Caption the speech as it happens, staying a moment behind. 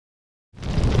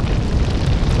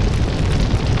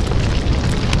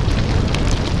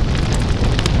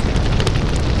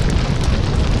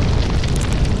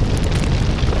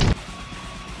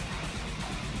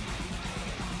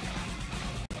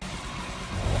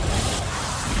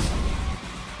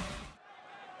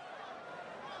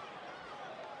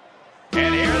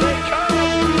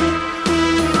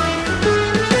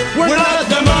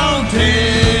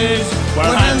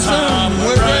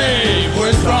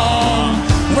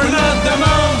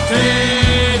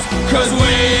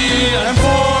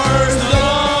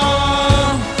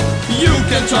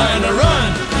to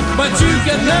run, but you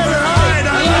can never hide.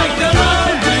 Unlike the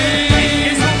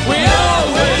Mounties, we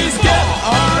always get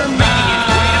our man.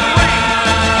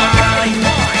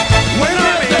 We're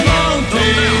not the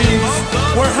Mounties.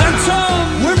 We're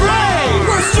handsome, we're brave,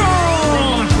 we're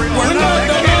strong. We're not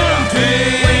the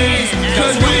Mounties,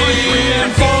 'cause we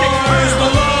enforce the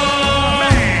law.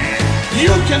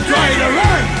 You can try to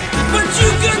run, but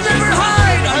you can never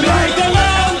hide. Unlike the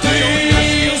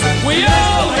Mounties, we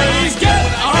always get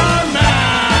our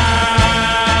man.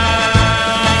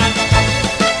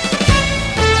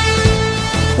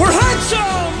 We're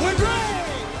handsome, we're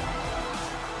brave.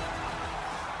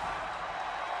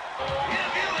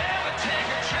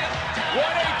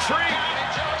 What a treat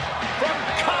from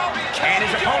Cobb and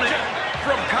his opponent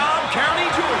from Cobb County,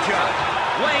 Georgia,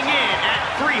 weighing in at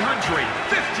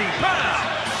 350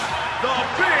 pounds, the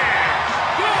Big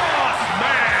Boss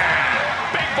Man.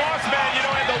 Big Boss Man, you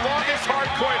know, had the longest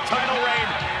hardcore title reign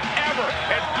ever,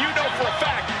 and you know for a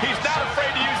fact he's not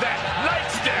afraid to use that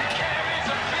nightstick.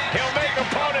 He'll make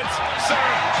opponents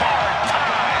serve hard time.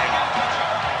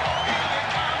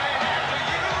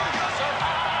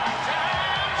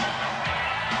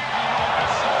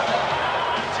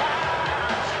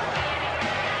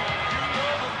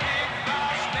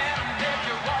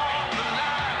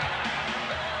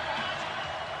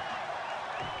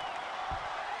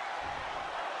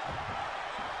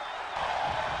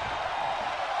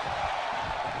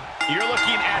 You're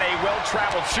looking at a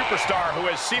well-traveled superstar who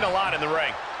has seen a lot in the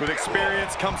ring. With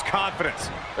experience comes confidence.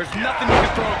 There's nothing you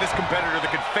can throw at this competitor that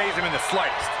could phase him in the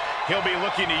slightest. He'll be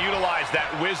looking to utilize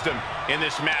that wisdom in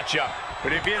this matchup.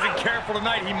 But if he isn't careful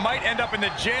tonight, he might end up in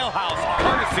the jailhouse,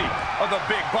 courtesy of the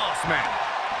Big Boss Man.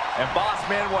 And Boss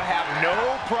Man will have no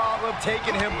problem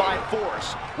taking him by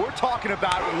force. We're talking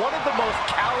about one of the most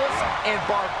callous and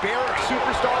barbaric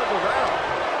superstars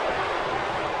around.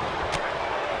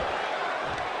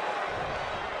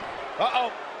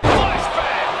 Uh-oh.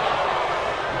 Flashback.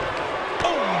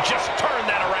 Boom, just turn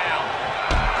that around.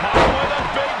 Caught with a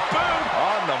big boot.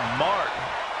 On the mark.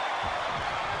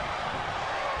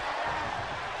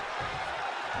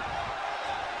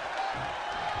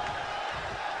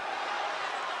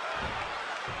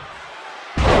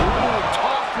 Ooh,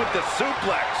 tossed with the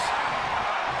suplex.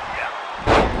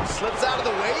 Slips out of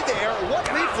the way there. What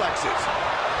reflexes?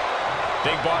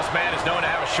 Big Boss Man is known to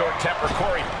have a short temper.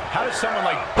 Corey, how does someone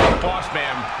like Big Boss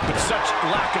Man with such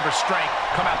lack of restraint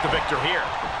come out the victor here?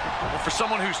 Well, for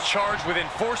someone who's charged with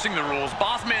enforcing the rules,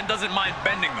 Boss Man doesn't mind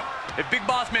bending them. If Big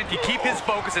Boss Man can keep his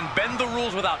focus and bend the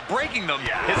rules without breaking them,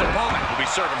 his opponent will be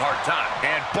serving hard time.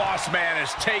 And Boss Man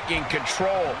is taking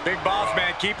control. Big Boss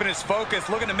Man keeping his focus,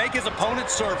 looking to make his opponent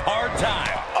serve hard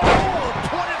time. Oh,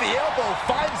 point of the elbow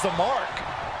finds the mark.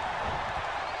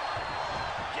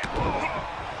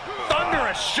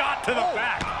 Thunderous shot to the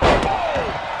back. Oh,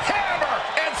 hammer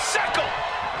and sickle.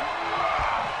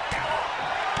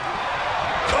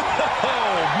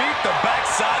 Oh, meet the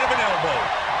backside of an elbow.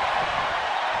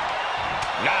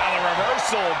 Now the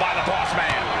reversal by the Boss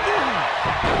Man.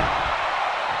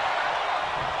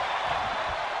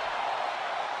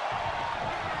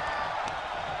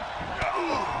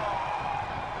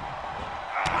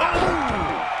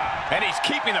 And he's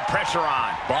keeping the pressure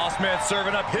on. Boss Man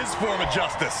serving up his form of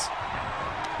justice.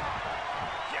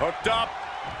 Hooked up.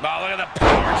 Oh, look at the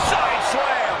power side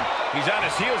slam. He's on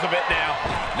his heels a bit now.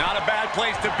 Not a bad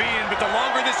place to be in, but the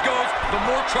longer this goes, the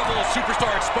more trouble a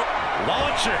superstar exposed.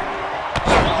 Launching.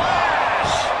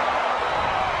 Splash!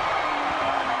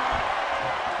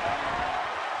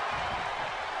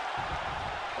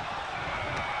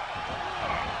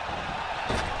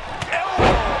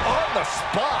 Elbow on the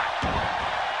spot.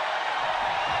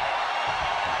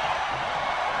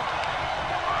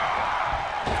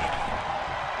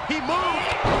 He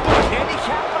moved, but can he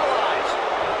capitalize?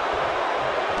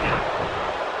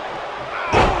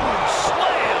 Boom,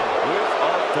 slam with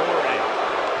authority.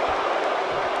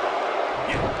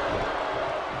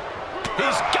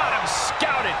 He's got him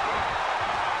scouted.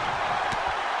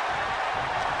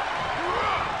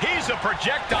 He's a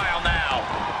projectile now.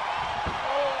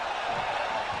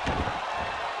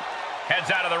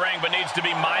 Heads out of the ring, but needs to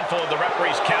be mindful of the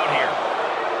referee's count here.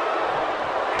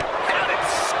 Got it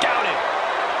scouted.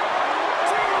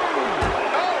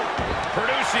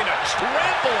 Producing a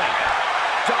trampling.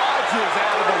 Dodges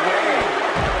out of the way.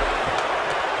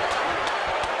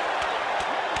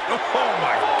 Oh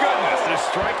my goodness, they're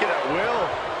striking at will.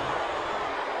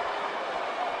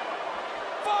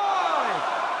 5.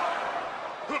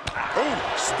 Ooh,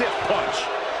 stiff punch. 6.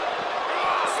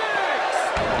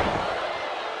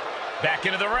 Back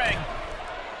into the ring.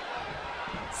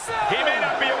 7. He may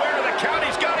not be aware of the count.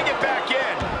 He's got to get back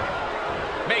in.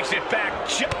 Makes it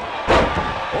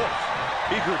Oh,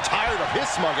 he grew tired of his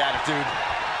smug attitude.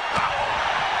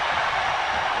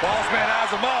 Bossman has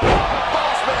him up.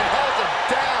 Bossman holds him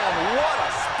down. What a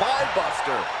spine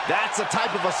buster. That's the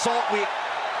type of assault we...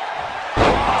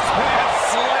 Bossman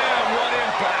slam, what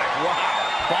impact.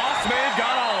 Wow. Bossman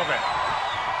got all of it.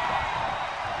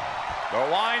 The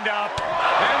wind up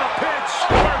and the pitch.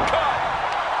 Uppercut.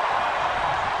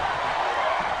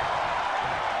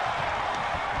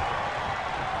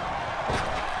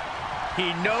 He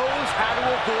knows how to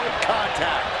avoid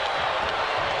contact.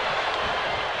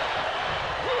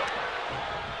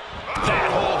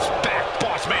 That holds back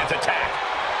Bossman's attack.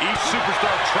 Each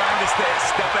superstar trying to stay a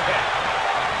step ahead.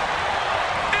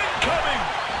 Incoming.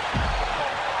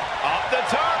 Up the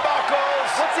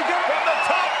turnbuckles. What's he got? From the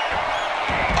top.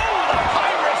 Oh, the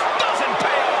high risk doesn't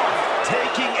pay off.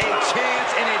 Taking a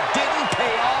chance, and it didn't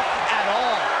pay off at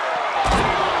all.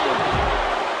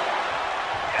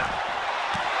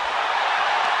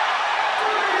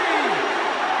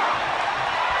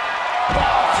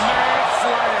 Bossman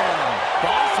slam.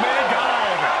 Bossman got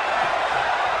all of it.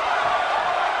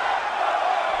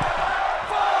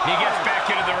 He gets back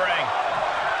into the ring.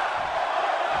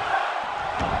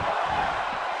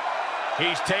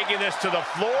 He's taking this to the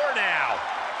floor now.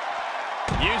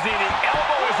 Using the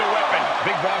elbow as a weapon.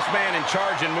 Big Bossman in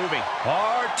charge and moving.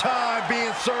 Hard time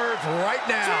being served right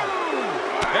now.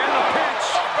 And the pitch.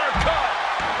 Uppercut.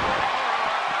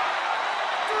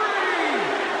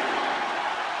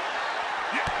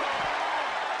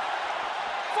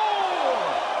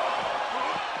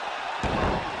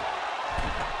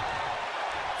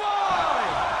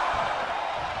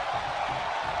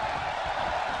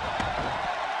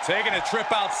 Taking a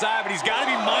trip outside, but he's got to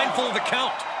be mindful of the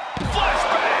count.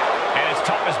 Flashback. And as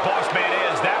tough as Bossman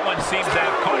is, that one seems to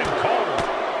have caught him cold.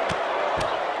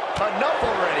 Enough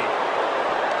already.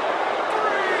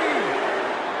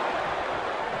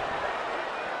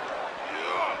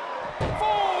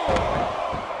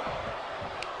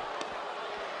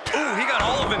 Ooh, he got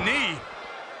all of the knee.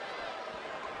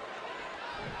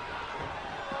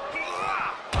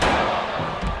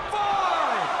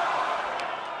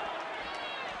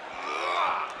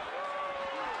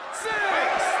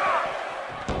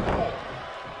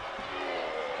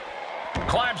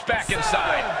 Climbs back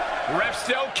inside. Ref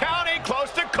still counting,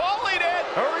 close to calling it.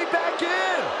 Hurry back in. 8.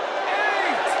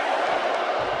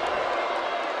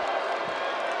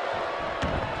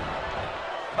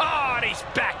 Oh, and he's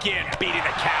back in, beating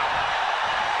the count.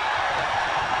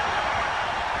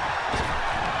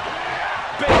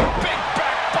 Big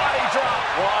back body drop.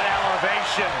 What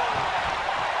elevation.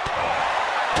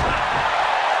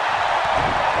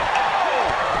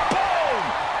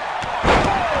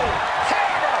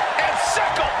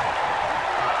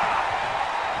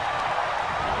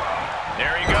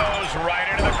 There he goes, right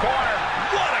into the corner.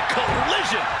 What a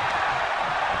collision!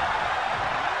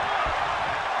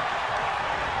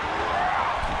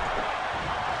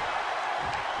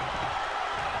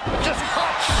 Just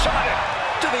hot shot it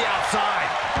to the outside.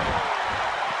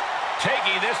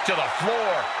 Taking this to the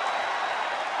floor.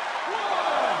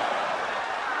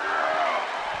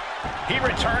 He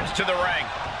returns to the ring.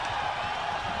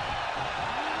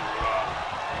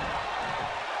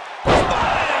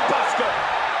 Spine buster.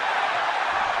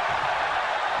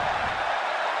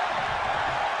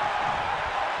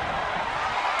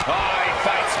 Oh, he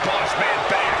fights Bossman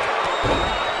back.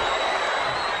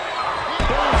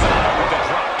 Bullseye with the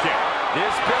drop kick.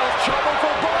 This spells trouble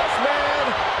for Bossman.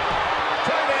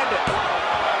 Trying to end it.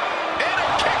 And a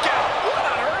kick out. What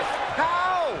on earth?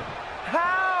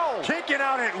 How? Kicking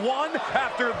out at one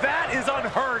after that is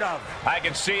unheard of. I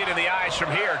can see it in the eyes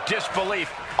from here.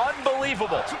 Disbelief.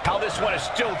 Unbelievable how this one is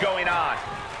still going on.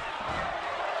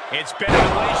 It's been a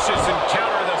hellacious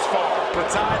encounter thus far. The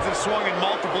tides have swung in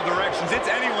multiple directions. It's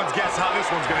anyone's guess how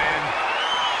this one's going to end.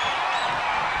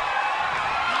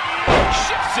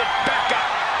 Shifts it back up.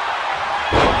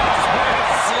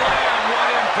 Slam,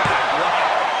 what impact. Wow.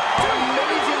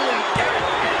 Amazingly accurate.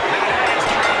 That is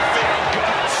going to feel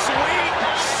good. Sweet,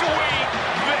 sweet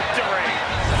victory.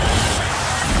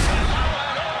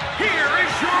 Here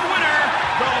is your winner,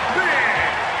 the Big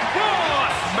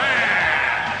Boss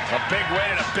Man. A big win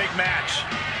and a big match.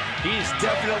 He's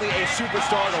definitely a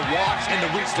superstar to watch in the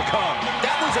weeks to come.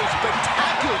 That was a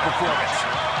spectacular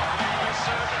performance.